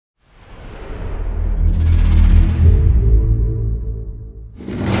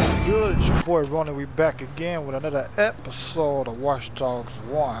boy Ronnie. We back again with another episode of Watch Dogs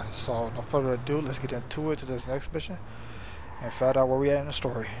 1. So no further ado, let's get into it to this next mission and find out where we at in the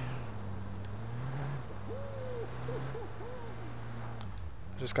story.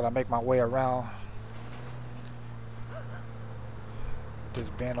 Just gotta make my way around this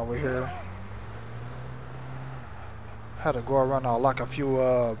bend over here. Had to go around and unlock a few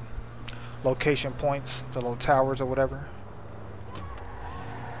location points, the little towers or whatever.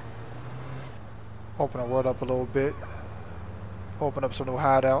 Open the world up a little bit. Open up some new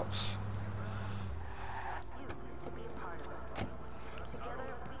hideouts.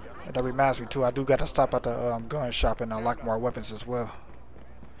 And that reminds me too, I do gotta stop at the gun shop and unlock more weapons as well.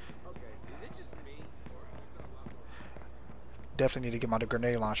 Definitely need to get my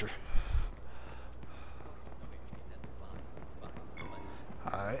grenade launcher.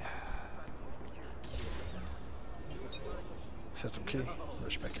 Alright. System key.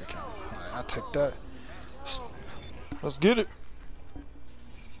 Respect your count. Alright, I'll take that. Let's get it.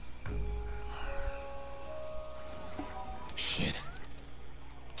 Shit.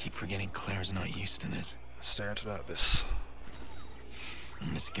 Keep forgetting Claire's not used to this. Stare into the abyss. I'm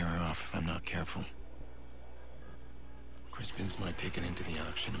gonna scare her off if I'm not careful. Crispin's might take it into the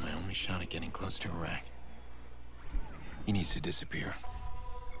auction, and my only shot at getting close to Iraq. He needs to disappear.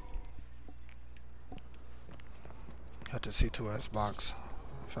 Got the C2S box.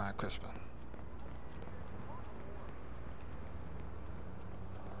 Find Crispin.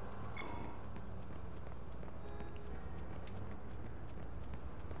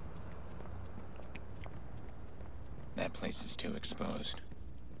 That place is too exposed.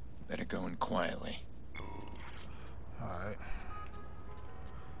 Better go in quietly. Alright.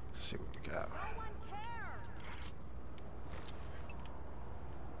 Let's see what we got.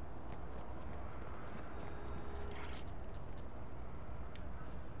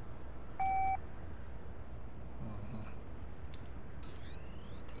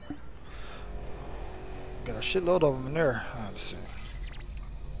 Got a shitload of them in there. Let's see.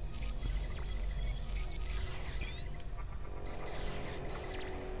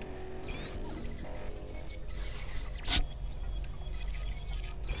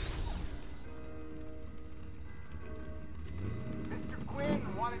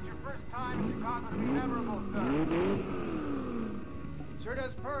 Sure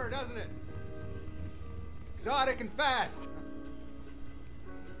does purr, doesn't it? Exotic and fast.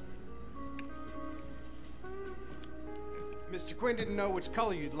 Mr. Quinn didn't know which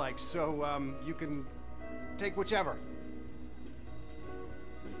color you'd like, so you can take whichever.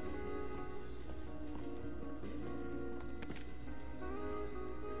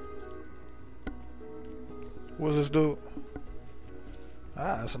 What's this dude?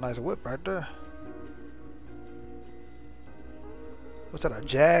 Ah, that's a nice whip right there. What's that, a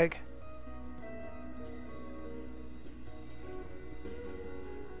Jag?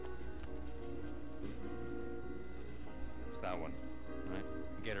 It's that one, right?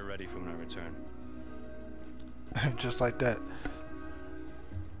 Get it ready for when I return. Just like that.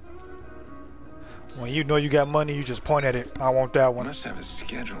 When you know you got money, you just point at it. I want that one. Must have a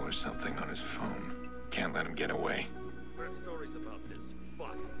schedule or something on his phone. Can't let him get away. There's stories about this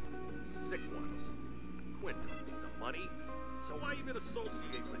fuck. Sick ones. Quinn doesn't need the money, so why even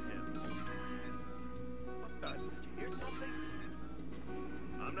associate with him? What the? Did you hear something?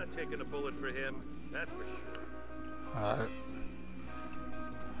 I'm not taking a bullet for him, that's for sure. Alright.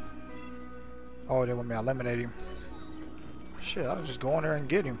 Oh, they want me to eliminate him. Shit, I'll just go in there and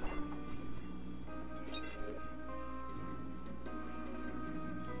get him.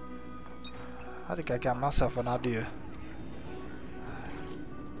 I think I got myself an idea.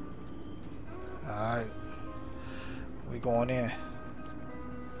 Alright. We going in.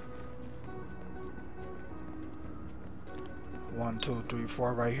 1, 2, 3,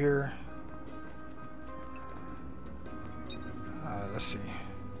 4 right here. Let's see.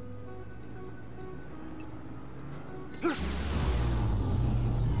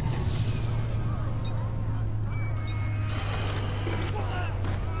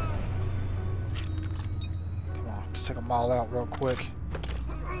 Take them all out real quick.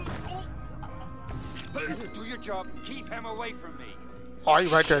 Do your job. Keep him away from me. Oh, you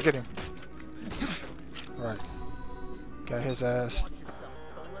right there. Get him. Right. Got his ass.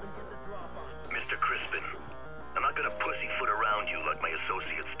 Mr. Crispin, I'm not gonna pussyfoot around you like my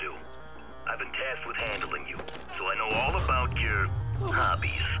associates do. I've been tasked with handling you, so I know all about your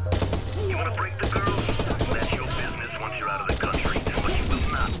hobbies. You wanna break the girls? That's your business once you're out of the country, but you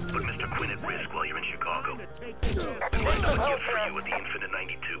will not put Mr. Quinn at risk while you're in Chicago. I'd like to gift for you at the Infinite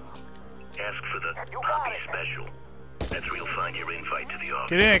 92. Ask for the hobby special. That's real fun. find your invite to the office.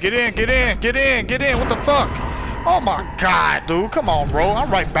 Get in, get in, get in, get in, get in. What the fuck? Oh my god, dude. Come on, bro. I'm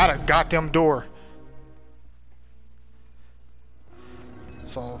right by the goddamn door.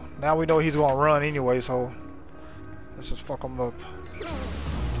 So now we know he's gonna run anyway, so let's just fuck him up.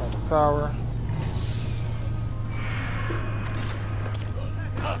 Turn the power.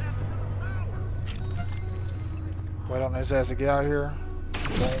 Wait on his ass to get out here.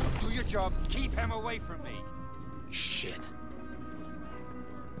 Boom. Do your job. Keep him away from me. Shit.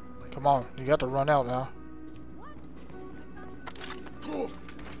 Come on, you got to run out now.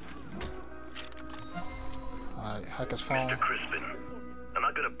 Alright, hack his phone. Mr. Crispin, I'm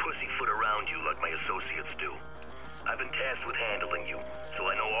not gonna pussyfoot around you like my associates do. I've been tasked with handling you, so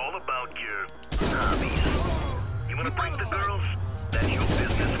I know all about your hobbies. You wanna bring the girls? That's your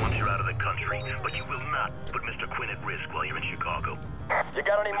business once you're out of the country, but you will not put Mr. Quinn at risk while you're in Chicago. You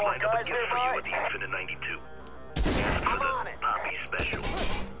got any more Lined up a guys gift for you nearby? at the Infinite 92. Ask for the Poppy Special.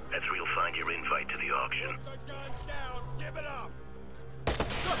 That's where you'll find your invite to the auction.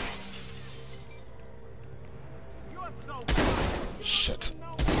 Shit.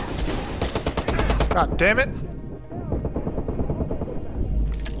 God damn it.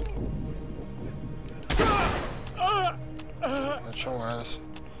 That's your ass.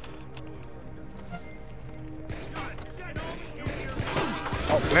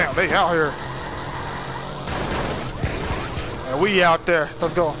 Oh damn, they out here. And we out there.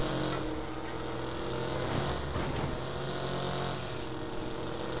 Let's go.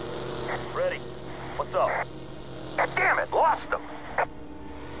 Ready. What's up? Damn it, lost them.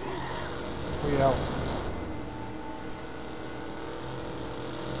 We out.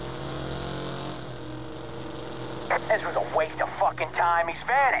 This was a waste of fucking time. He's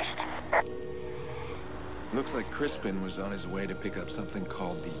vanished. Looks like Crispin was on his way to pick up something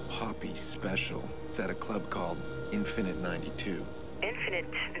called the Poppy Special. It's at a club called Infinite 92. Infinite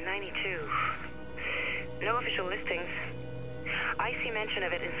 92. No official listings. I see mention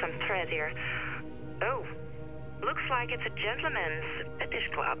of it in some thread here. Oh, looks like it's a gentleman's fetish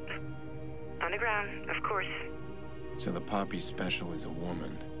club. Underground, of course. So the Poppy Special is a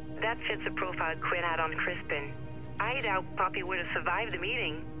woman. That fits the profile Quinn had on Crispin. I doubt Poppy would have survived the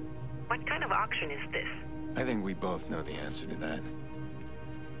meeting. What kind of auction is this? I think we both know the answer to that.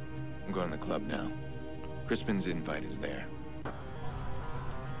 I'm going to the club now. Crispin's invite is there.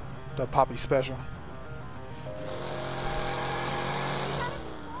 The Poppy Special.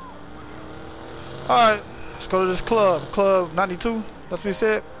 Alright, let's go to this club. Club 92. That's what he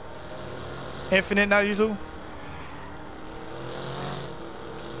said. Infinite 92.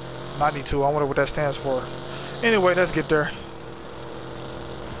 92. I wonder what that stands for. Anyway, let's get there.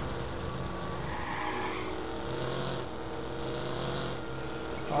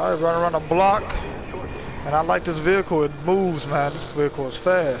 Alright, running around the block. And I like this vehicle. It moves, man. This vehicle is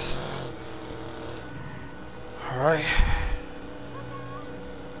fast. Alright.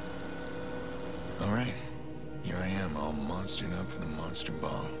 Alright. Here I am, all monstered up for the monster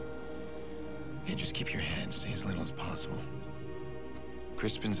ball. Okay, just keep your head. Say as little as possible.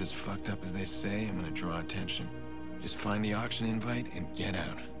 Crispin's as fucked up as they say. I'm gonna draw attention. Just find the auction invite and get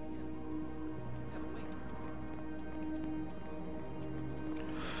out.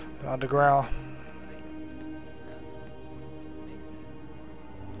 Underground.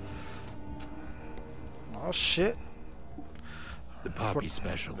 Oh shit. The Poppy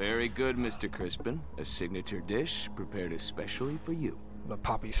Special. Very good, Mr. Crispin. A signature dish prepared especially for you. The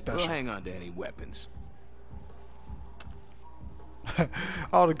Poppy We'll Special. hang on to any weapons.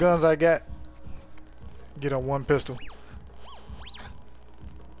 All the guns I got get on one pistol.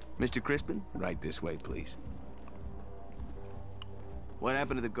 Mr. Crispin, right this way, please. What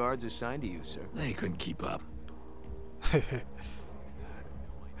happened to the guards assigned to you, sir? They couldn't keep up.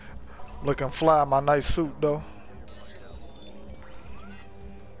 Looking fly in my nice suit though.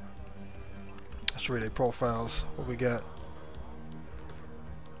 Let's read their profiles. What we got?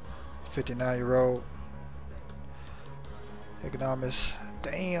 59-year-old. Economist.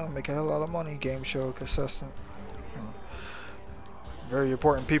 Damn, make a hell lot of money. Game show contestant. Very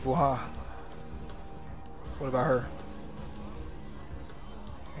important people, huh? What about her?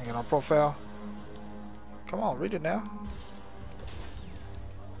 Ain't got no profile. Come on, read it now.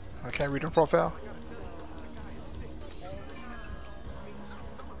 I can't read her profile.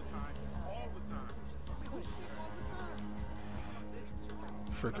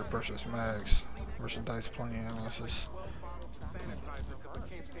 Freaking purchase mags. Merchandise plenty analysis.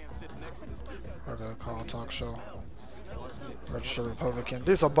 Regular call talk show. Registered Republican.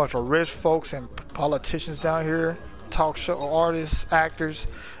 There's a bunch of rich folks and politicians down here. Talk show artists, actors.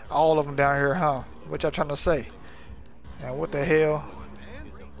 All of them down here, huh? What y'all trying to say? And what the hell?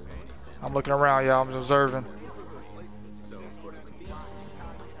 I'm looking around, y'all. I'm observing.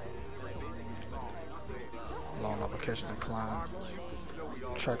 Loan application declined.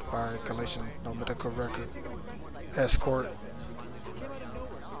 Track violation, no medical record. Escort.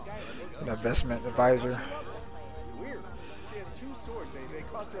 An investment advisor.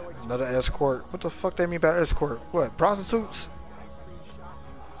 Another escort. What the fuck they mean by escort? What? Prostitutes?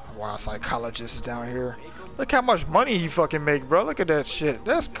 Wow, psychologists down here. Look how much money he fucking make, bro. Look at that shit.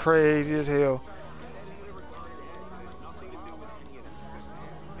 That's crazy as hell.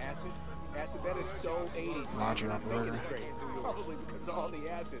 That is so 80s. Laundry operator. Probably because of all the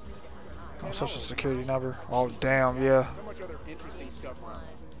acid. Oh, social security number. Oh, damn, yeah. So much other interesting stuff around.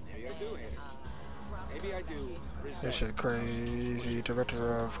 Maybe I do, Andy. Maybe I do. This shit crazy.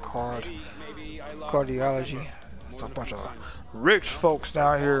 Director of cardiology. It's a bunch of rich folks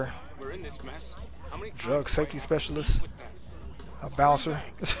down here. Drug safety specialist. A bouncer.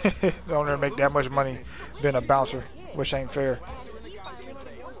 Don't ever make that much money being a bouncer, which ain't fair.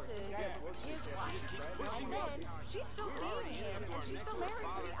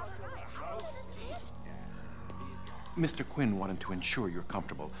 Mr. Quinn wanted to ensure you're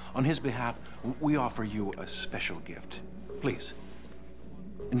comfortable. On his behalf, we offer you a special gift. Please,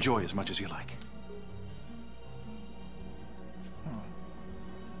 enjoy as much as you like.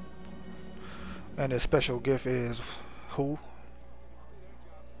 And his special gift is who?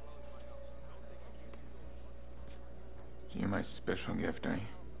 You're my special gift, eh?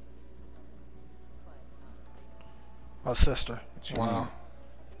 My sister. What's your Wow. name?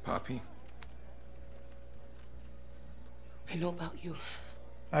 Poppy? I know about you.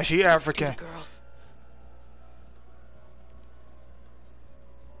 And she African. Girls.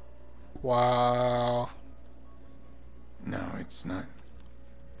 Wow. No, it's not.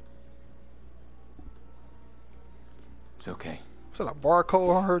 It's okay. Is that a barcode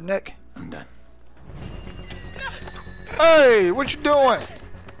on her neck? I'm done. Hey, what you doing?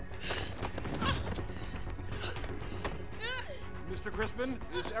 Mr. Crispin,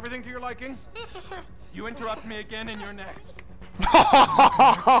 is everything to your liking? You interrupt me again and you're next.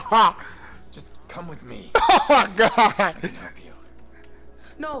 Just come with me. Oh my god. I can help you.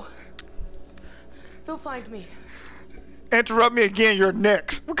 No. They'll find me. Interrupt me again, you're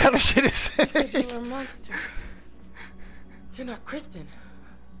next. What kind of shit is You said you this? were a monster. You're not Crispin.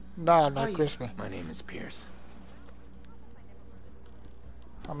 Nah, Are not you? Crispin. My name is Pierce.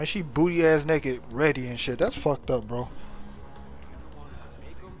 I mean, she booty ass naked, ready and shit. That's fucked up, bro.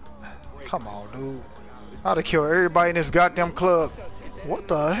 Come on, dude. I'd have killed everybody in this goddamn club. What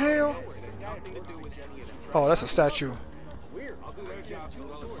the hell? Oh, that's a statue.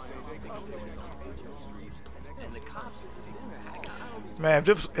 Man,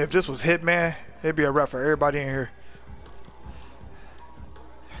 if this was Hitman, it'd be a wrap for everybody in here.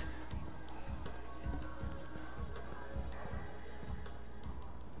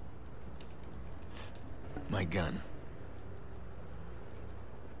 My gun.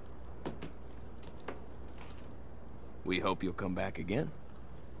 We hope you'll come back again.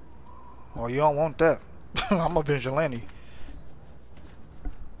 Well, you don't want that. I'm a vigilante.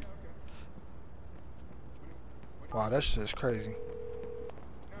 Wow, that's just crazy.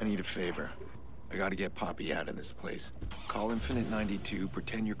 I need a favor. I gotta get Poppy out of this place. Call Infinite 92,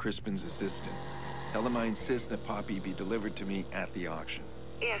 pretend you're Crispin's assistant. Tell him I insist that Poppy be delivered to me at the auction.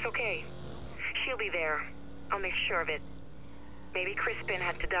 Yes, okay. She'll be there. I'll make sure of it. Maybe Crispin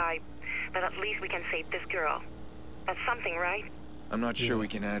had to die, but at least we can save this girl. That's something, right? I'm not sure we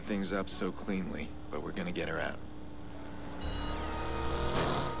can add things up so cleanly, but we're gonna get her out.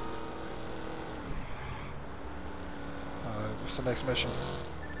 What's the next mission?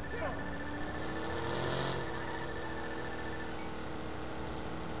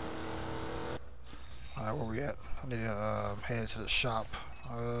 Alright, where we at? I need to head to the shop.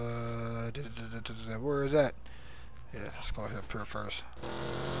 Where is that? Yeah, let's go ahead up here first.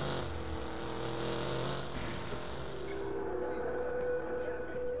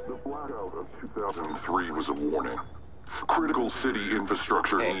 The blackout of 2003 was a warning. Critical city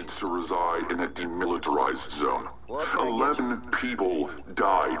infrastructure needs to reside in a demilitarized zone. 11 people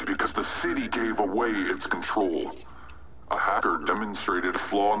died because the city gave away its control. A hacker demonstrated a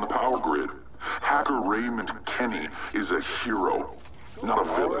flaw in the power grid. Hacker Raymond Kenny is a hero, not a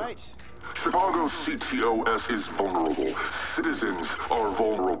villain. Chicago's CTOS is vulnerable. Citizens are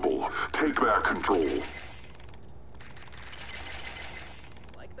vulnerable. Take back control.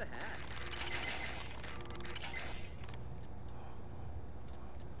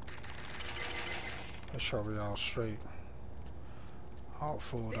 Make sure we all straight. All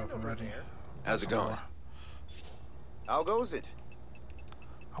fooled up and ready. How's it going? How goes it?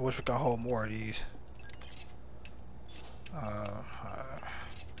 I wish we could hold more of these. Not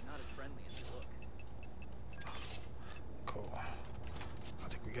as friendly as you look. Cool. I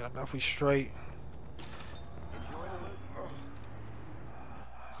think we got enough. We straight.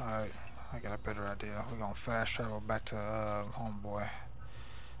 Alright, I got a better idea. We're gonna fast travel back to homeboy.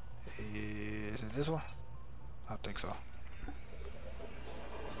 Is it this one? I think so.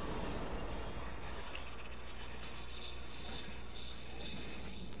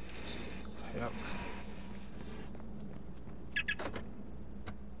 Yep.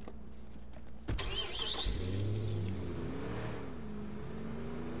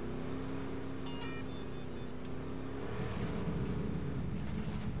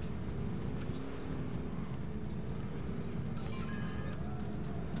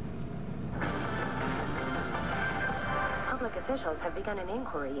 Public officials have begun an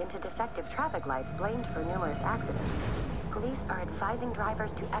inquiry into defective traffic lights blamed for numerous accidents. Police are advising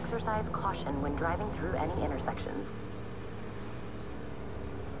drivers to exercise caution when driving through any intersections.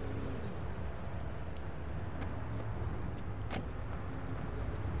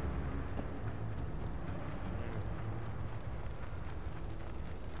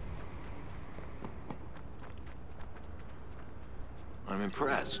 I'm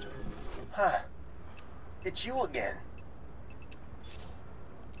impressed. Huh. It's you again.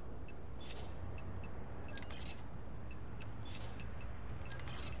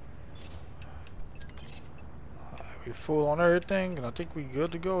 We full on everything, and I think we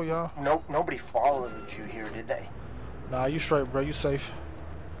good to go, y'all. Nope, nobody followed you here, did they? Nah, you straight, bro. You safe.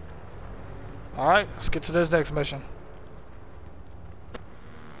 Alright, let's get to this next mission.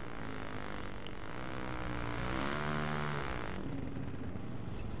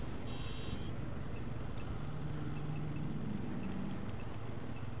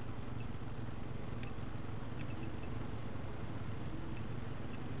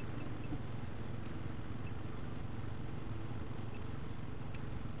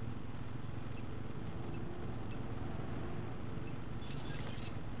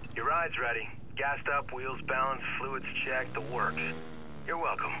 Your ride's ready. Gassed up, wheels balanced, fluids checked, the works. You're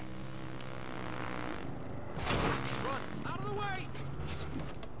welcome. Run! Out of the way!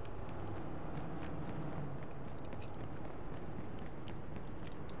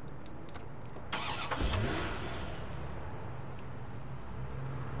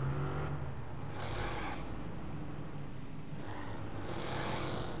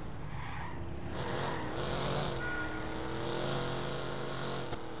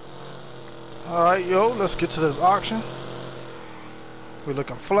 Alright, yo, let's get to this auction. We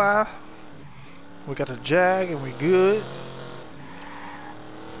looking fly. We got the Jag and we good.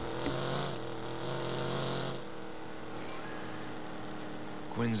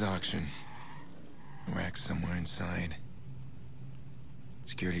 Quinn's auction. Rack's somewhere inside.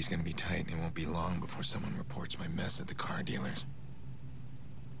 Security's gonna be tight and it won't be long before someone reports my mess at the car dealers.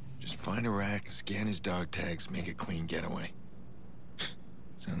 Just find a rack, scan his dog tags, make a clean getaway.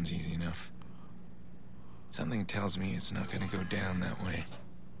 Sounds easy enough. Something tells me it's not gonna go down that way.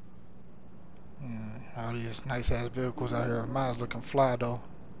 All these nice ass vehicles out here. Mine's looking fly though.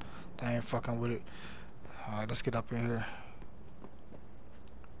 They ain't fucking with it. Alright, let's get up in here.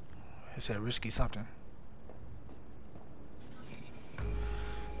 It said risky something.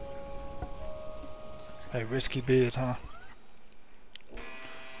 Hey, risky bid, huh?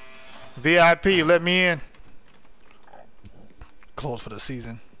 VIP, let me in. Closed for the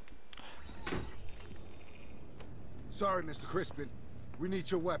season. Sorry, Mr. Crispin. We need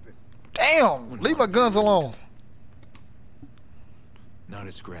your weapon. Damn! Leave my guns alone. Not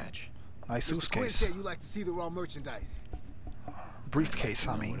a scratch. Nice Mr. Quinn suitcase. said you like to see the raw merchandise. Briefcase,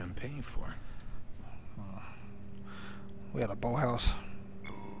 I know mean. what I'm paying for. We had a boathouse.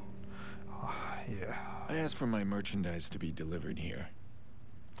 Yeah. I asked for my merchandise to be delivered here.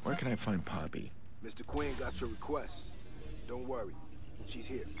 Where can I find Poppy? Mr. Quinn got your request. Don't worry. She's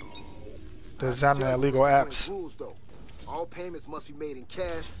here. Designing illegal Mr. apps. Quinn's rules, though. All payments must be made in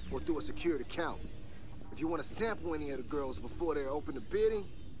cash or through a secured account. If you want to sample any of the girls before they're open to bidding,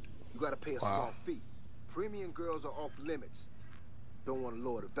 you gotta pay a small fee. Premium girls are off limits. Don't want to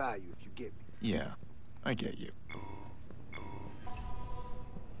lower the value if you get me. Yeah, I get you.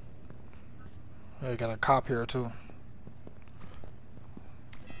 We got a cop here too.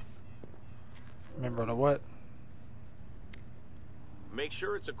 Remember the what? Make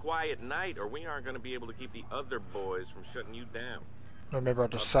sure it's a quiet night or we aren't going to be able to keep the other boys from shutting you down. Remember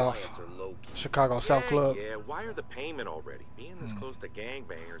the South, Chicago South Club. Yeah, wire the payment already. Being this close to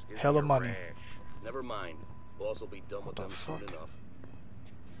gangbangers gives Hella me a money. rash. Never mind. Boss will be done with them soon enough.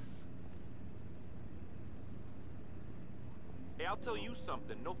 Hey, I'll tell you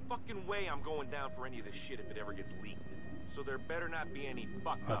something. No fucking way I'm going down for any of this shit if it ever gets leaked. So there better not be any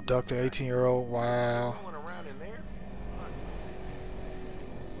fuck ups. Abducted 18-year-old. Wow. Going around in there?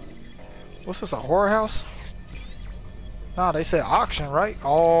 What's this, a horror house? Nah, they said auction, right?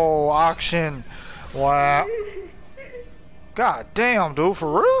 Oh, auction. Wow. God damn, dude,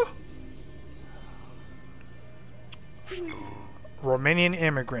 for real? Romanian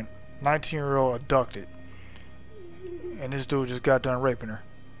immigrant, 19-year-old abducted. And this dude just got done raping her.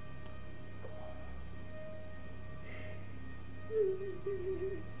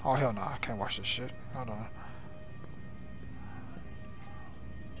 Oh, hell no, I can't watch this shit. Hold on.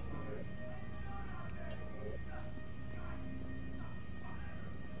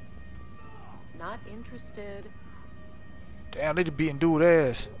 Not interested. Damn, they just beating dude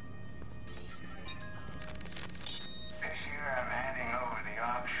ass. This year I'm handing over the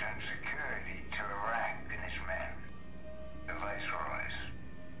auction security to Iraq and his men, the viceroys.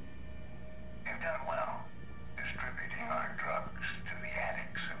 They've done well, distributing our drugs to the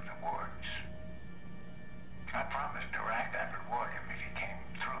addicts of the wards. I promised Iraq I'd reward him if he came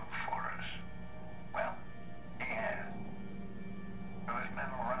through for us. Well, he has. Those men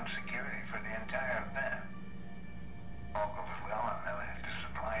will run security for the entire event. All goes well, I'll never have to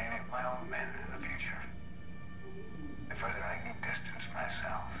supply any of my own men in the future. The further I can distance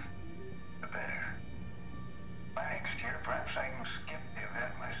myself, the better. By next year, perhaps I can skip the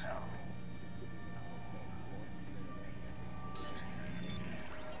event myself.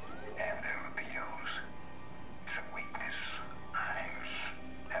 And there will be those. It's a weakness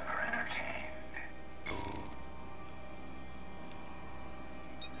I've ever entertained.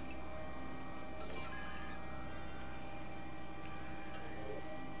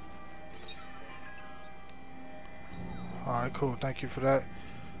 Alright, cool. Thank you for that.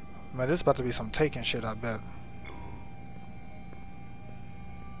 Man, this is about to be some taking shit, I bet.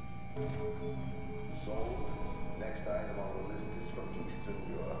 Next item on the list is from Eastern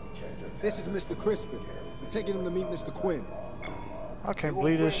Europe. This is Mr. Crispin. We're taking him to meet Mr. Quinn. I can't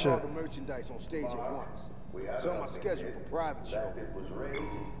believe this shit. All the merchandise on stage at once. It's on my schedule for private show. That bid was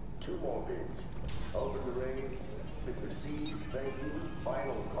raised. 2 more bids. Over the raise. Bid received. Thank you.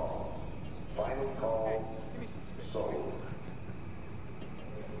 Final call. Final call. Sold.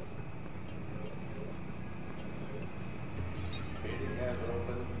 Bidding has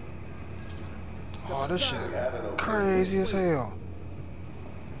opened. Oh, this shit crazy as hell.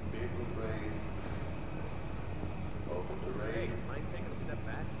 Bid was raised. Open to raise. Mind taking a step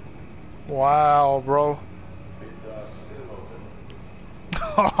back? Wow, bro. Bids are still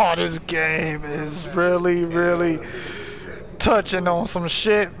open. Oh, this game is really, really touching on some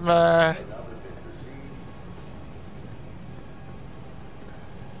shit, man.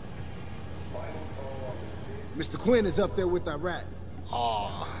 Mr. Quinn is up there with Iraq.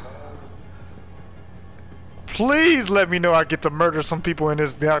 Aw. Please let me know I get to murder some people in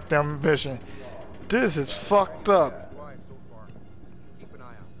this goddamn mission. This is fucked up.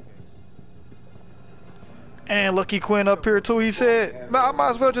 And Lucky Quinn up here too, he said. Man, I might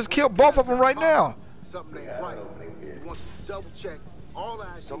as well just kill both of them right now. Something ain't right. He wants to double check all the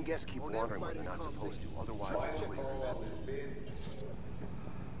ideas. Some guests keep wondering why they're not supposed to, otherwise it's clear.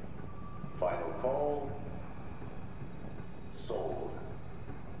 Final call. Sold.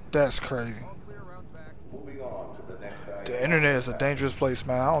 That's crazy. Moving on to the next item. The internet is a dangerous place,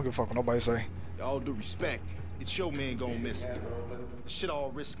 man. I don't give a fuck what nobody say. All due respect, it's your man going missing. Shit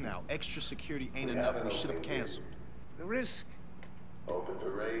all risk now. Extra security ain't enough. We should have canceled. The risk Open to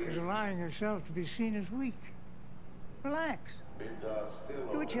raise. is allowing yourself to be seen as weak. Relax. Bids are still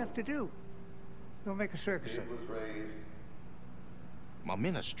Do what you have to do. Don't make a circus of Bid it. was raised. My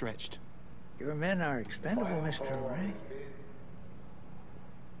men are stretched. Your men are expendable, Mr. Rank.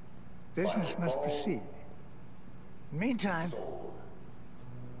 Business must proceed. Meantime,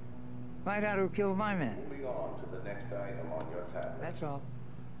 find out who killed my man. Moving on to the next item on your tab. That's all.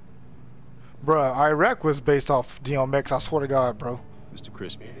 Bruh, Iraq was based off DMX, I swear to God, bro. Mr.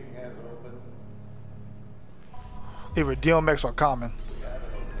 Crispin. Bidding has opened. Either DMX or Common.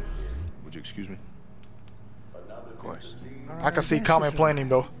 Would you excuse me? Of course. I can see Common playing him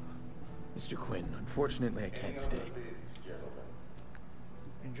though. Mr. Quinn, unfortunately I can't stay.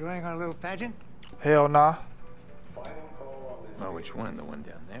 Enjoying our little pageant? Hell nah. Oh, which one? The one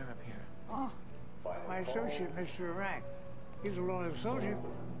down there up here? Oh, my associate, Mr. Iraq. He's a loyal soldier.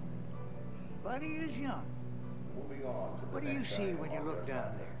 But he is young. What do you see when you look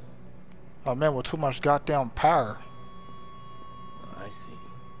down there? A man with too much goddamn power. Oh, I see.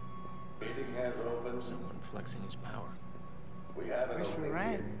 Bidding has opened. Someone flexing his power. We have an Mr. opening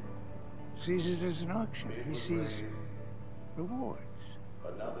Iraq bid. sees it as an auction. Bid He was sees raised. rewards.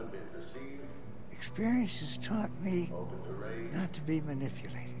 Another bid received. Experience has taught me not to be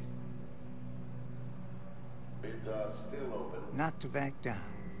manipulated. Bids are still open. Not to back down.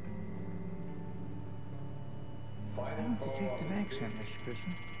 I don't detect an accent, Mr.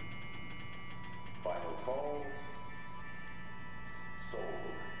 Crispin. Final call. Sold.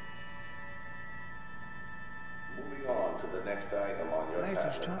 Moving on to the next item on your Life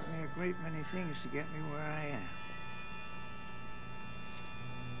tablets. has taught me a great many things to get me where I am.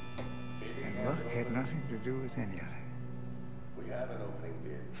 And luck had nothing to do with any of it. We have an opening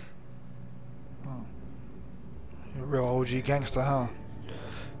bid. You're a real OG gangster, huh?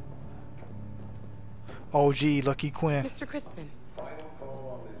 OG Lucky Quinn. Mr. Crispin.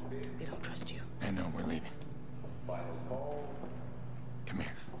 They don't trust you. I know, we're leaving. Final call. Come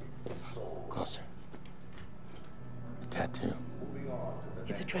here. Closer. The tattoo.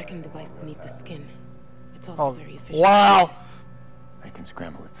 It's a tracking device beneath the skin. It's also very efficient. Wow! I can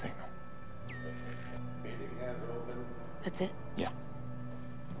scramble its signal. Bidding has opened. That's it? Yeah.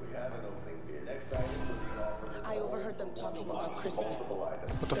 We have an opening bid. Next item will be offered. I overheard them talking about Crispin.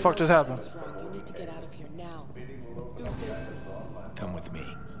 What the fuck just happened? You need to get out of here now. Through the basement. Come with me. No,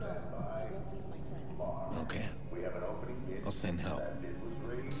 I won't leave my friends. Okay. I'll send help.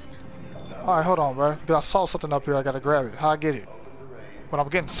 Alright, hold on, bro. Because I saw something up here, I gotta grab it. How I get it? When I'm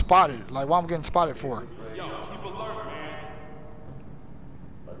getting spotted. Like, what I'm getting spotted for?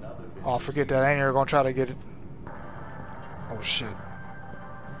 Oh, forget that. I ain't ever gonna try to get it. Oh, shit.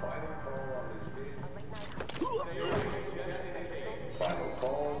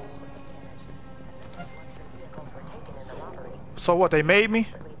 So what, they made me?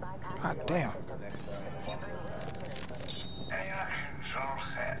 God damn.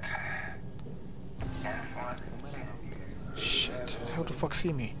 Shit, who the fuck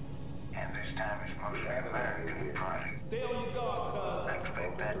see me? And this time it's mostly American product. I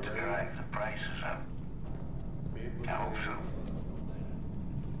expect that to drive the prices up. I hope so.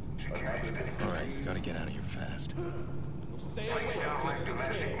 Security's been Alright, you gotta get out of here fast. Please don't like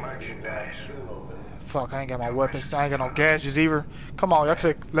domestic merchandise. Fuck, I ain't got my weapons. I ain't got no gadgets either. Come on, y'all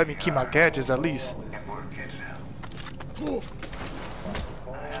could let me keep my gadgets at least. I honestly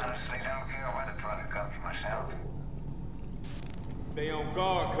don't care where the product comes myself. Stay on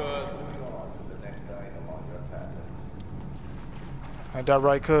guard, cuz. Ain't that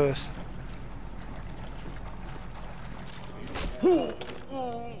right, cuz?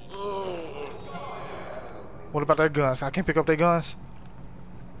 What about their guns? I can't pick up their guns?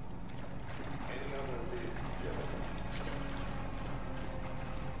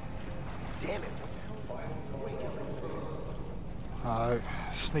 Damn it. Alright,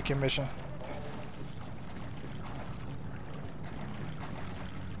 sneaking mission.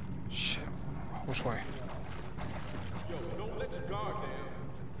 Shit, which way? Yo, don't let your guard down.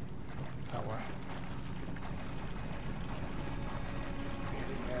 That way.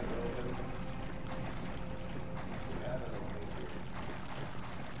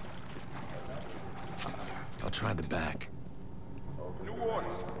 I'll try the back. New orders.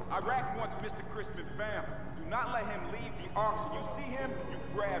 Iraq wants Mr. Crispin found. Do not let him leave the auction. You see him, you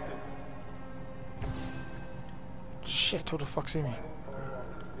grab him. Shit, who the fuck see me?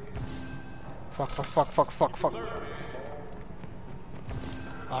 Fuck.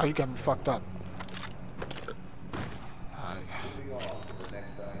 Oh, you got me fucked up. Alright.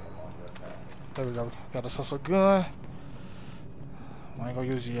 There we go. Got us also gun. I ain't gonna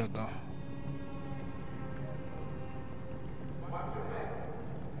use it yet though.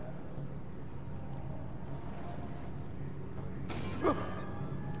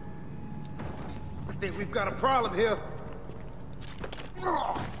 I think we've got a problem here.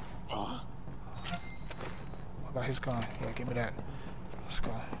 What about his gun? Yeah, give me that. Let's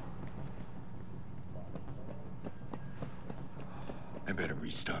go. I better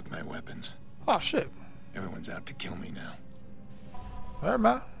restock my weapons. Oh shit. Everyone's out to kill me now. Alright,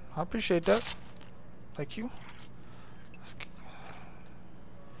 man. I appreciate that. Thank you.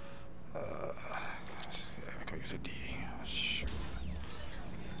 I can use a D. Shoot.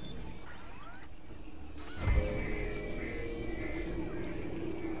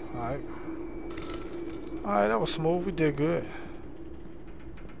 Alright. Alright, that was smooth. We did good.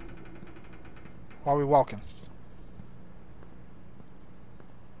 Why are we walking?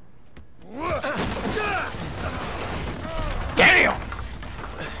 Damn!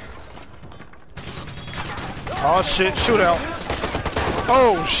 Oh shit, shootout.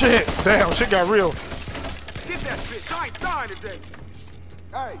 Oh shit, damn, shit got real. Get that bitch. I ain't dying today.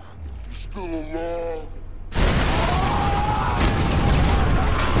 Hey, you still alive?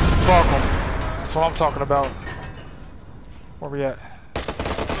 Fuck 'em. That's what I'm talking about. Where we at?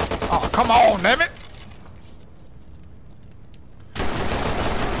 Oh, come on, damn it!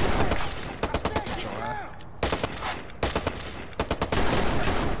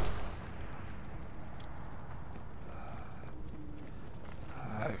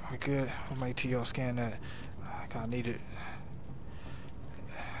 Alright, we good. We'll make TO scan that. I kinda need it.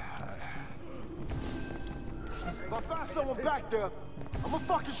 If I find someone back there, I'm gonna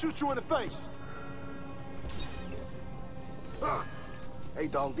fucking shoot you in the face. Hey,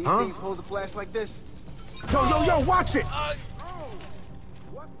 dog, these things supposed to flash like this? Yo, watch it!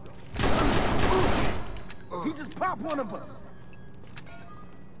 He just popped one of us.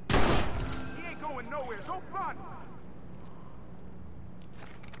 He ain't going nowhere. Don't run.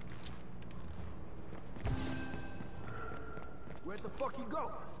 Where'd the fuck he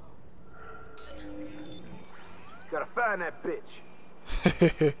go? Gotta find that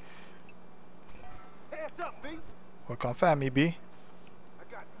bitch. Hands up, B. Well, come find me, B. I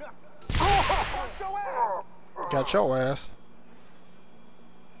got nothing. Got your ass.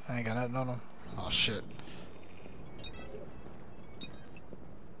 I ain't got nothing on him. Oh shit.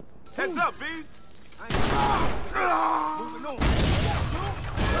 Heads up, B. Moving on.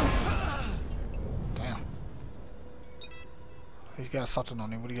 Damn. He's got something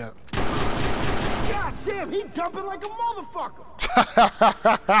on him. What do you got? God damn, he jumping like a motherfucker.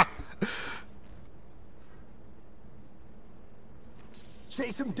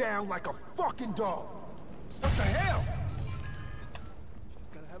 Chase him down like a fucking dog. What the hell?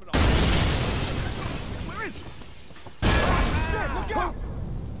 Gotta have it on. Where is he? Shit, look out!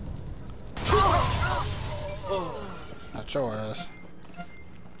 Not your ass.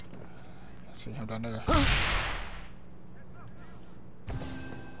 See him down there. Come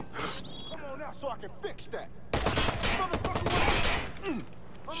on now so I can fix that. Motherfucker,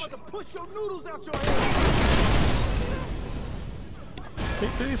 I'm about to push your noodles out your head.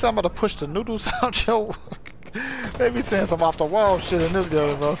 He's talking about to push the noodles out your... They be saying some off the wall shit in this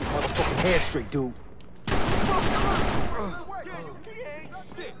game, bro. Motherfucking head straight, dude.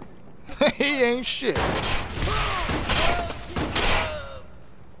 He ain't shit.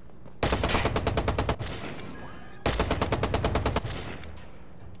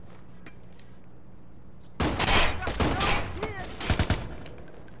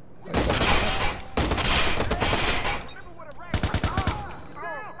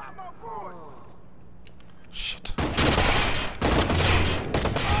 Shit.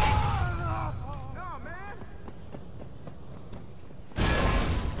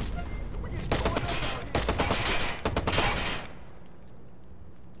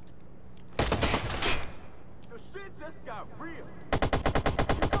 Just got real.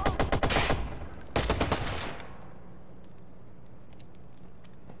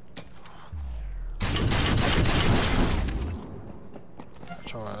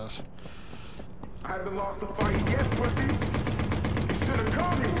 Got your ass. I haven't lost a fight yet, pussy. You should have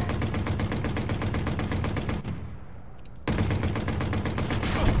come here.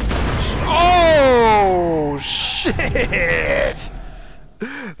 Oh shit!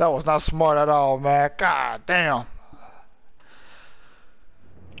 That was not smart at all, man. God damn.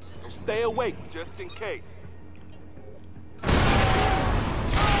 Stay awake, just in case.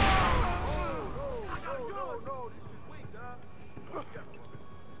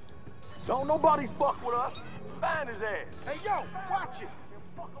 Don't nobody fuck with us. Find his ass. Hey, yo, watch it.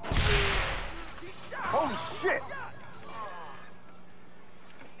 Holy shit.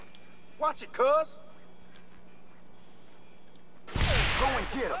 Watch it, cuz. Go and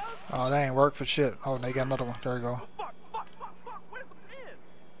get him. Oh, that ain't work for shit. Oh, they got another one. There you go. Where's the pin?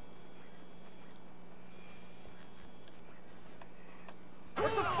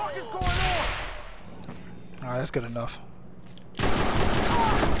 What the fuck is going on? Alright, that's good enough.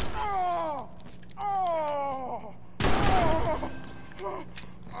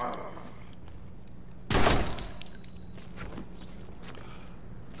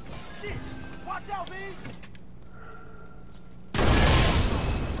 Shit! Watch out, B!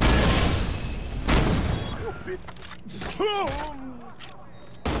 You bitch.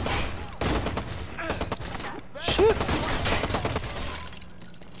 Shit!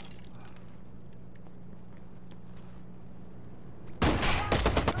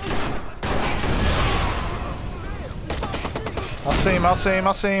 I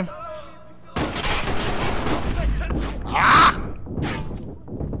see him. Ah!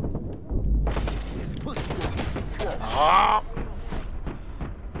 Ah!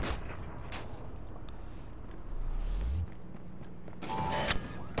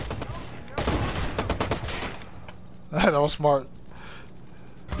 That was smart.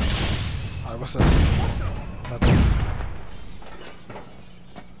 Alright, what's that? Nothing.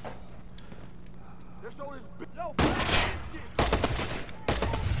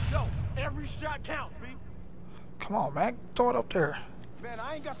 Come on, man. Throw it up there. Man,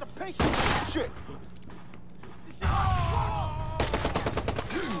 I ain't got the patience for this shit.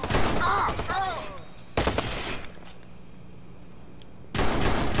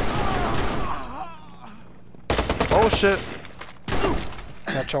 Oh shit.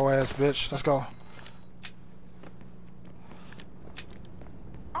 Got your ass, bitch. Let's go.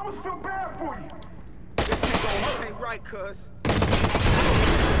 I was feel bad for you. This shit don't hurt. Ain't right, cuz.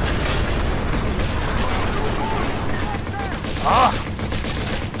 Ah!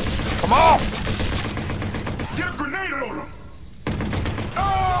 Come on! Get a grenade on him!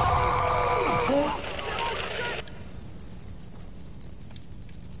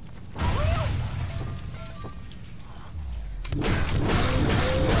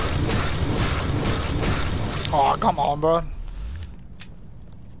 Oh, come on, bro.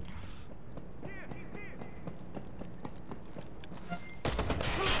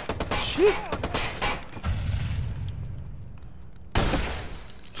 Shit.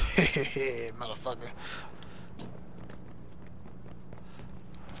 Hehehe, motherfucker.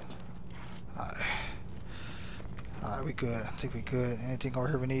 Alright, we good. I think we good. Anything over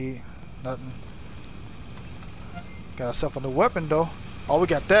here we need? Nothing. Got ourselves a new weapon though. Oh, we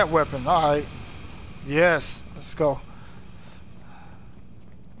got that weapon. Alright. Yes. Let's go.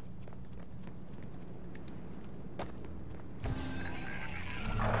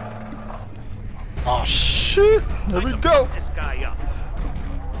 Oh shit! Here we go. This guy up.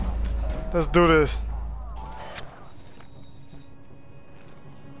 Let's do this.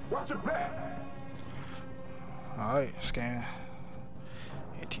 Watch your back. Alright, scan.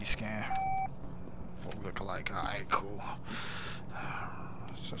 AT scan. What we look like? Alright, cool.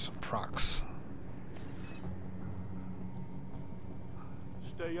 Just some procs.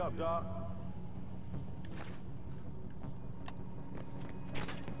 Stay up, dog.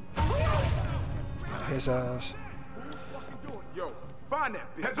 His ass. Yo, find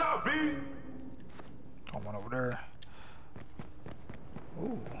that bitch. Heads up, B. Got one over there.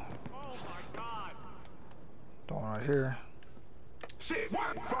 Ooh. Oh my God. One right here. Shit,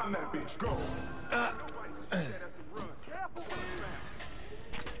 what? Find that bitch. Go.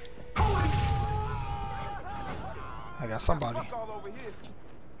 I got somebody. All over here.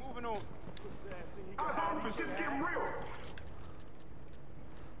 Moving on. This shit's getting real.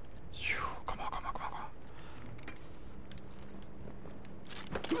 Come on, come on, come on, come on.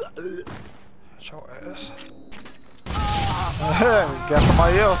 Show ass. Got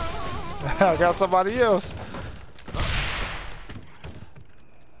somebody else. I got somebody else.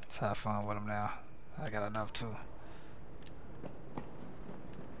 Let's have fun with him now. I got enough too.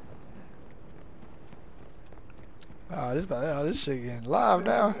 Oh, this shit getting live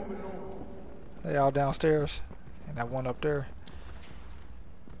now. They all downstairs, and that one up there.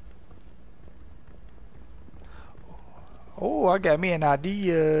 Oh, I got me an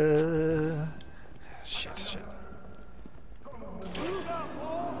idea. Shit, shit.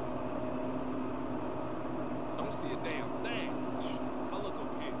 Don't see a damn thing. I look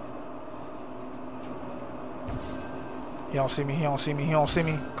over here. He don't see me, he don't see me, he don't see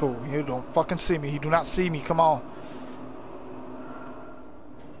me. Cool, you don't fucking see me. He do not see me, come on.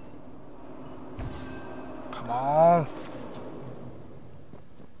 Come on.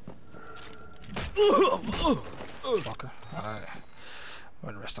 Fucker. Alright.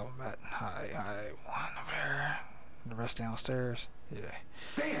 Where the rest of them at? Alright, alright. One over there. The rest downstairs. Yeah.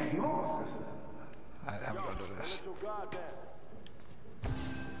 Damn, he lost. Alright, how we gonna do this?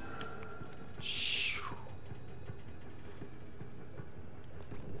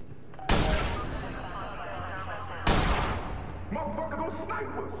 Motherfucker, those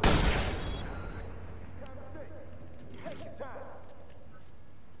snipers. Take your time.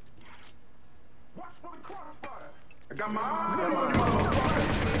 Watch for the crossfire. I got my eyes on you, motherfucker.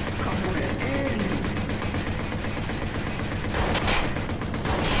 Come with it in.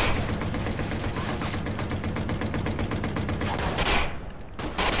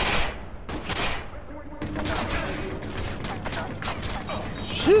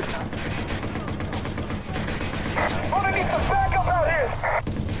 Shit! Oh, they need some backup out here!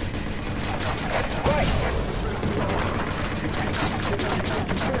 Right!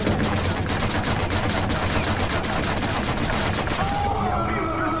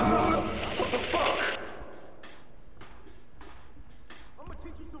 What the fuck? I'm gonna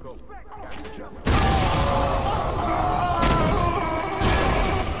teach you some respect.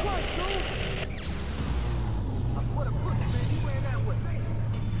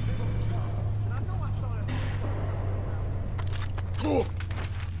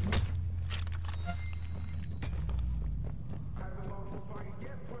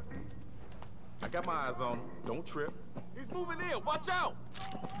 my eyes on him. Don't trip. He's moving in. Watch out.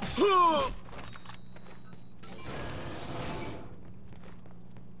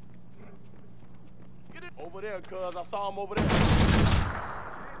 Get it over there, cuz. I saw him over there.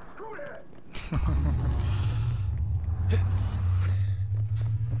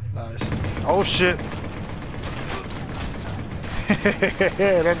 Nice. Oh shit.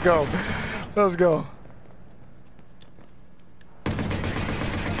 Let's go. Let's go.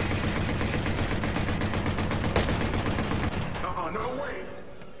 No way.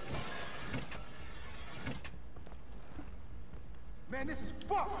 Man, this is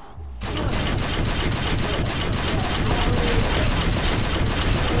fucked.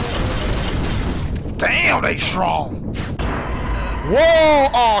 Damn, they strong. Whoa!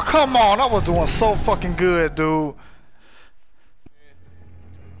 Oh, come on. I was doing so fucking good, dude.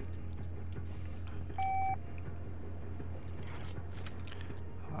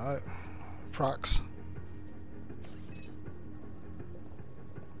 Alright. Prox.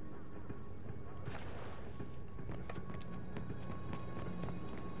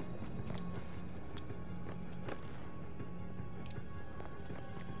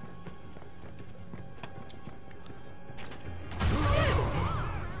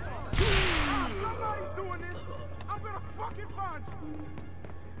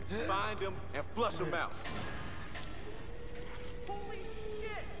 Find him and flush him out.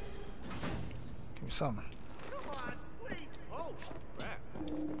 Give me something. Come on, please. Oh, crap.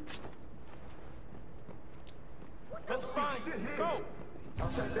 Let's find him. Go.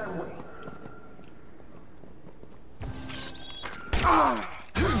 I'll check that way.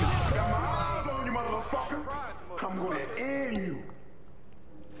 Got my eyes on you, motherfucker. I'm gonna end you.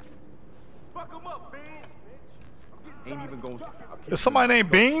 Fuck him up, man. Ain't even gonna. Is somebody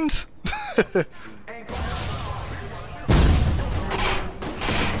named Beans?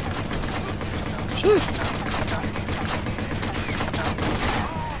 Jeez.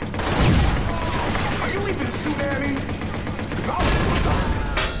 Are you even shooting at me?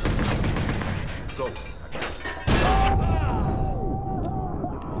 Go.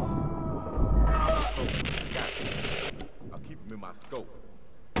 I'll keep him in my scope.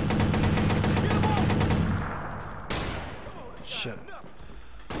 Shit.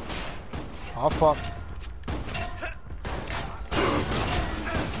 Oh fuck.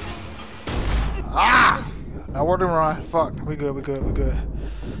 Ah! Now where to run? Fuck. We good, we good, we good.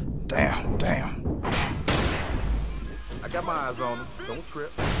 Damn, damn. I got my eyes on him. Don't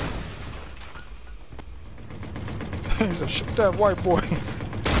trip. He said, shoot that white boy.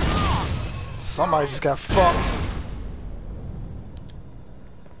 Somebody just got fucked.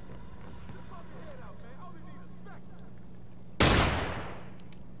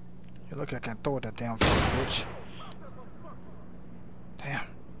 You look, I can't throw that damn bitch. Damn.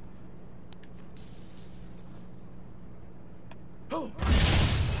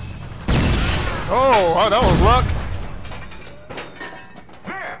 Oh, that was luck.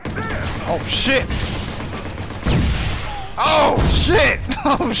 Oh shit. Oh shit.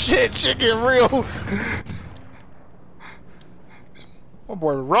 Oh shit. Shit getting real. My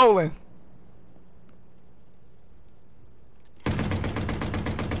boy rolling.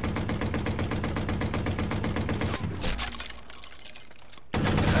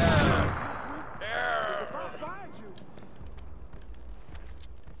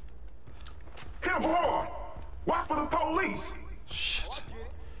 Hit him hard. Watch for the police. Shit.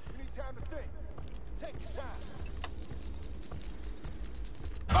 You need time to think. Take your time.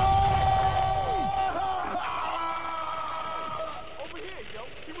 Over here, yo.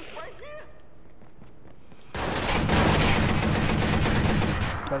 He was right here.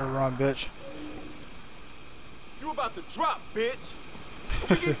 Better run, bitch. You about to drop, bitch.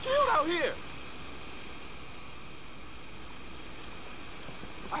 We get killed out here.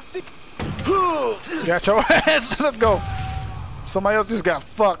 I see. Got your ass. Let's go. Somebody else just got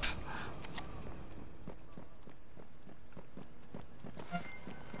fucked.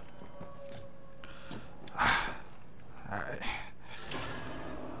 Alright.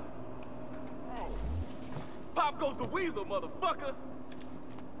 Pop goes the weasel, motherfucker.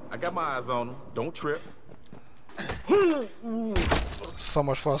 I got my eyes on him. Don't trip. So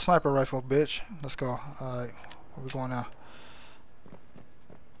much for a sniper rifle, bitch. Let's go. Alright. Where we going now?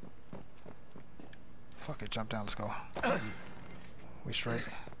 Fuck it, jump down, let's go. We straight.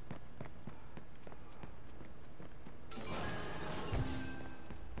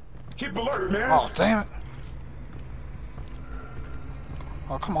 Keep alert, man. Oh, damn it.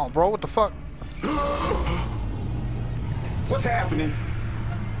 Oh, come on, bro. What the fuck? What's happening?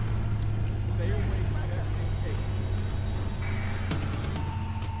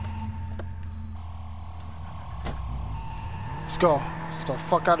 go. Let's get the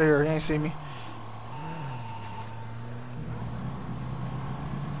fuck out of here. He ain't see me.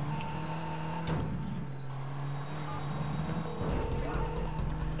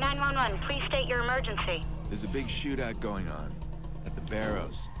 Please state your emergency. There's a big shootout going on at the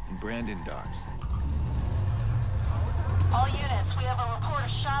Barrows in Brandon Docks. All units, we have a report of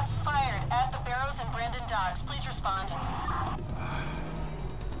shots fired at the Barrows and Brandon Docks. Please respond.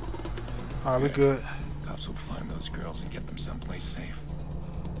 Alright, we good. Cops will find those girls and get them someplace safe.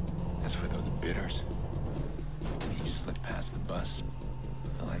 As for those bidders, when he slid past the bus,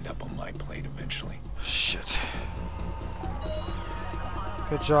 they'll end up on my plate eventually. Shit.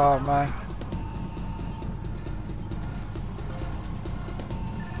 Good job, man.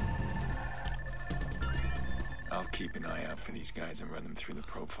 I'll keep an eye out for these guys and run them through the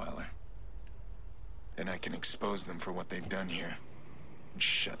profiler. Then I can expose them for what they've done here and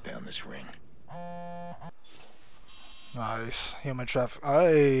shut down this ring. Nice. Human traffic.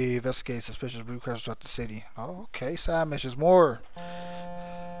 Hey, investigate suspicious blue crashes throughout the city. Oh, okay, side missions. More.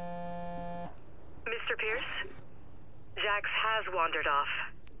 Mr. Pierce? Jax has wandered off.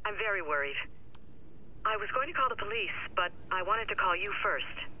 I'm very worried. I was going to call the police, but I wanted to call you first.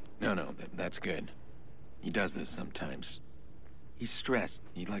 No, that's good. He does this sometimes. He's stressed.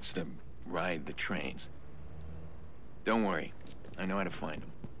 He likes to ride the trains. Don't worry. I know how to find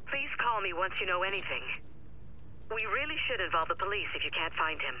him. Please call me once you know anything. We really should involve the police if you can't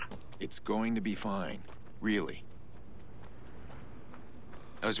find him. It's going to be fine. Really.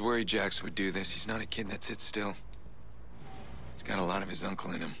 I was worried Jax would do this. He's not a kid that sits still. He's got a lot of his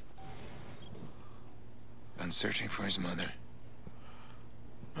uncle in him. Gone searching for his mother.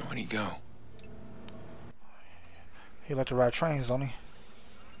 Where would he go? He like to ride trains, don't he?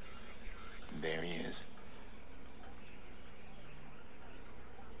 There he is.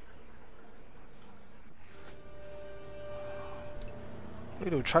 We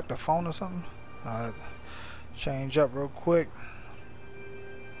do track the phone or something? Change up real quick.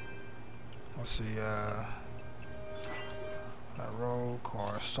 Let's see, that road,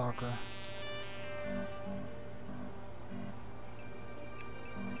 car, stalker.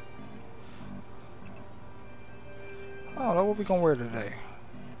 I don't know what we gonna wear today.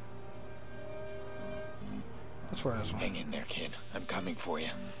 Let's wear this one. Hang in there, kid. I'm coming for you.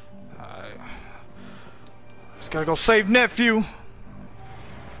 Alright. Just gotta go save nephew.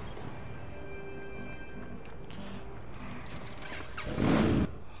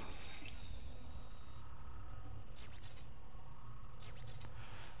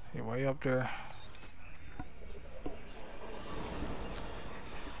 He way up there.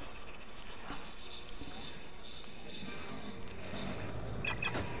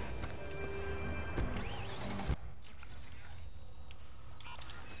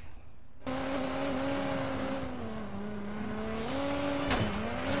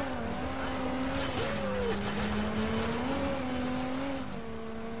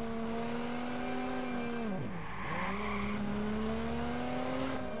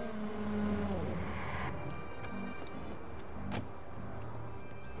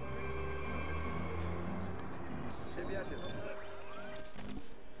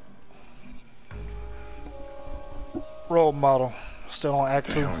 Role model. Still on Act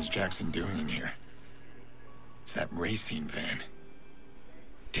 2. What the hell is Jackson doing in here? It's that racing van.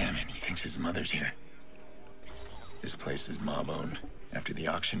 Damn it, he thinks his mother's here. This place is mob-owned. After the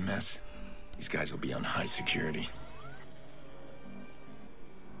auction mess, these guys will be on high security.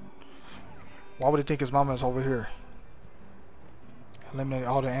 Why would he think his mama is over here? Eliminate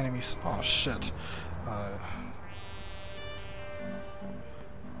all the enemies. Oh shit.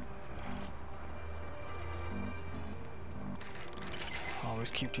 Always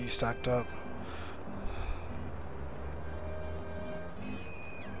keep these stacked up.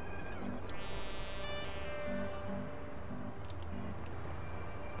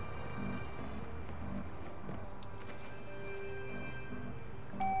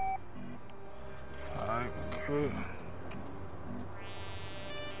 Alright, good.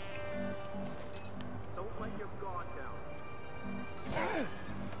 Don't let your guard down.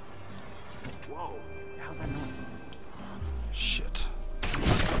 Whoa, how's that noise? Shit.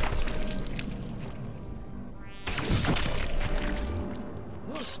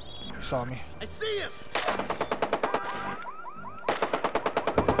 He saw me. I see him!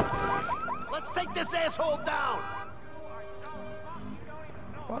 Let's take this asshole down!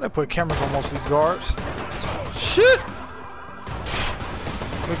 Why they put cameras on most of these guards? Shit!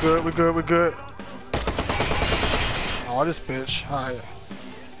 We good, we good, we good. Oh, this bitch. Alright.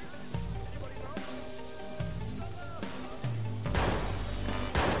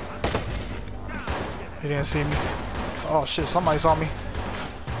 He didn't see me. Oh shit, somebody saw me.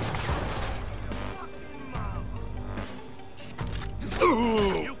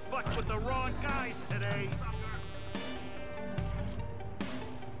 You fucked with the wrong guys today.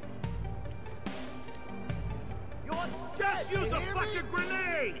 You want just use a fucking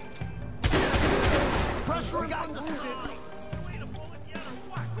grenade. Pressure from the side.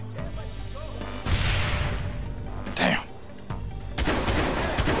 Damn.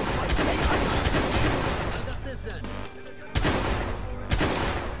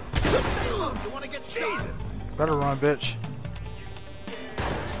 You wanna get shot? Better run, bitch.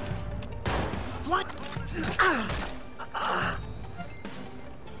 What?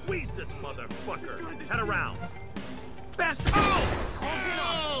 Squeeze this motherfucker. Head around. Best.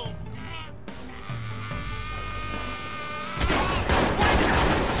 Oh!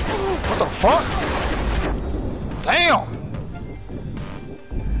 What the fuck? Damn.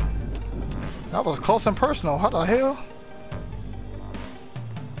 That was close and personal. How the hell?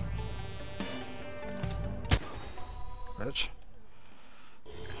 Bitch.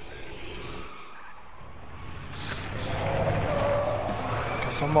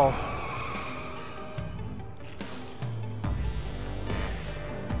 Get some more.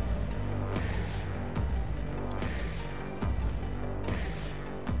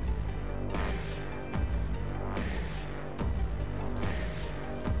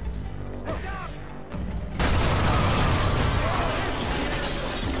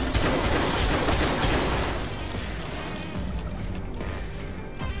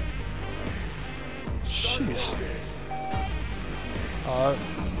 Jeez. Alright.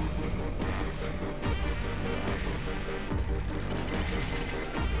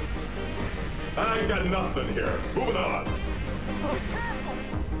 I ain't got nothing here. Moving on.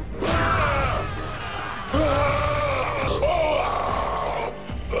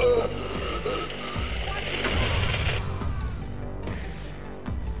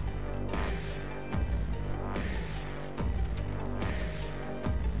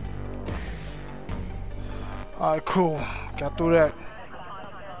 Alright, cool. Got through that.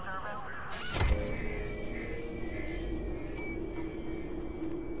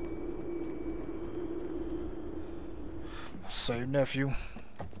 Save nephew.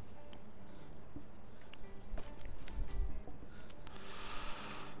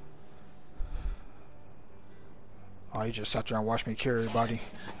 Oh, you just sat there and watched me carry everybody.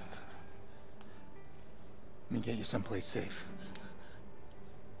 Let me get you someplace safe.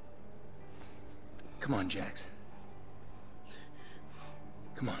 Come on, Jax.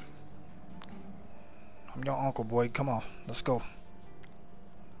 Come on. I'm your uncle, boy. Come on, let's go.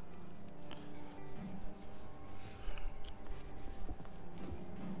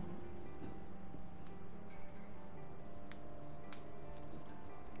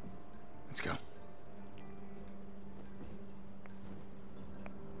 Let's go.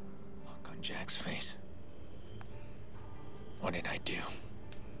 Look on Jack's face. What did I do?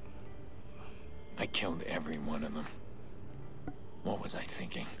 I killed every one of them. What was I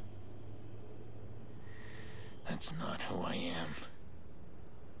thinking? That's not who I am.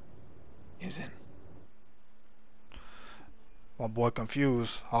 Is it? My boy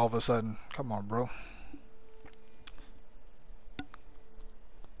confused all of a sudden. Come on, bro.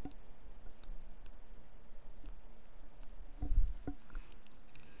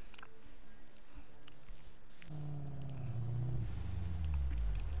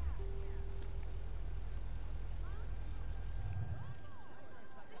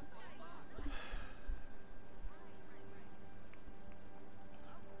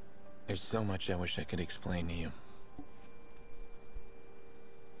 There's so much I wish I could explain to you.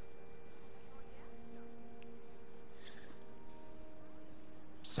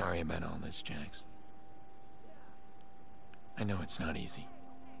 Sorry about all this, Jax. I know it's not easy.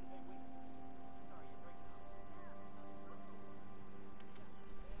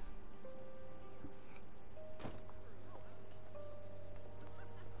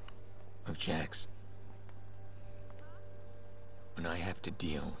 Look, Jax. When I have to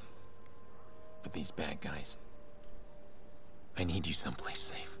deal with these bad guys, I need you someplace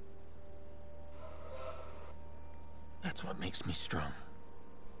safe. That's what makes me strong.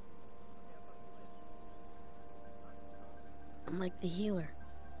 I'm like the healer.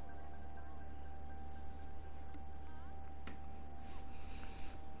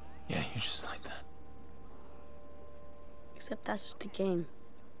 Yeah, you're just like that. Except that's just a game.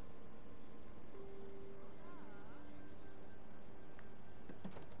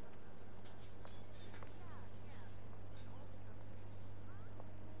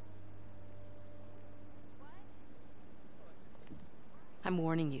 I'm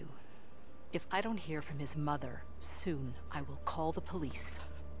warning you. If I don't hear from his mother soon, I will call the police.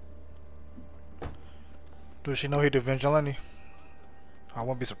 Does she know he the vigilante? I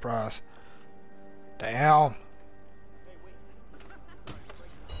won't be surprised. Damn.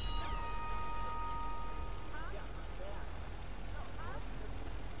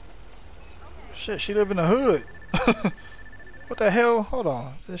 Shit, she live in the hood. What the hell? Hold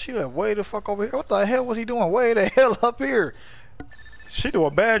on. She live way the fuck over here. What the hell was he doing way the hell up here? She do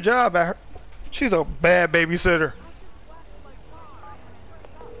a bad job at her. She's a bad babysitter.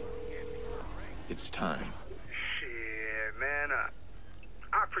 It's time. Shit, man.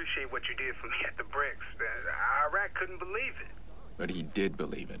 I appreciate what you did for me at the bricks. Iraq couldn't believe it. But he did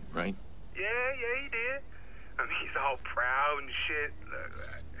believe it, right? Yeah, he did. I mean, he's all proud and shit.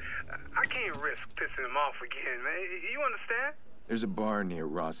 I can't risk pissing him off again, man. You understand? There's a bar near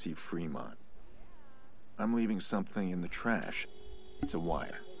Rossi Fremont. I'm leaving something in the trash. It's a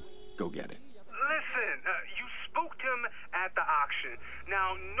wire. Go get it. Listen, you spooked him at the auction.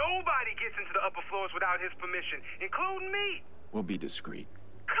 Now, nobody gets into the upper floors without his permission, including me. We'll be discreet.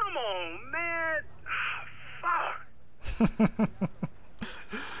 Come on, man. Fuck.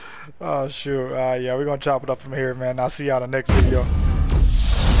 Oh, shoot. Yeah, we're gonna chop it up from here, man. I'll see y'all in the next video.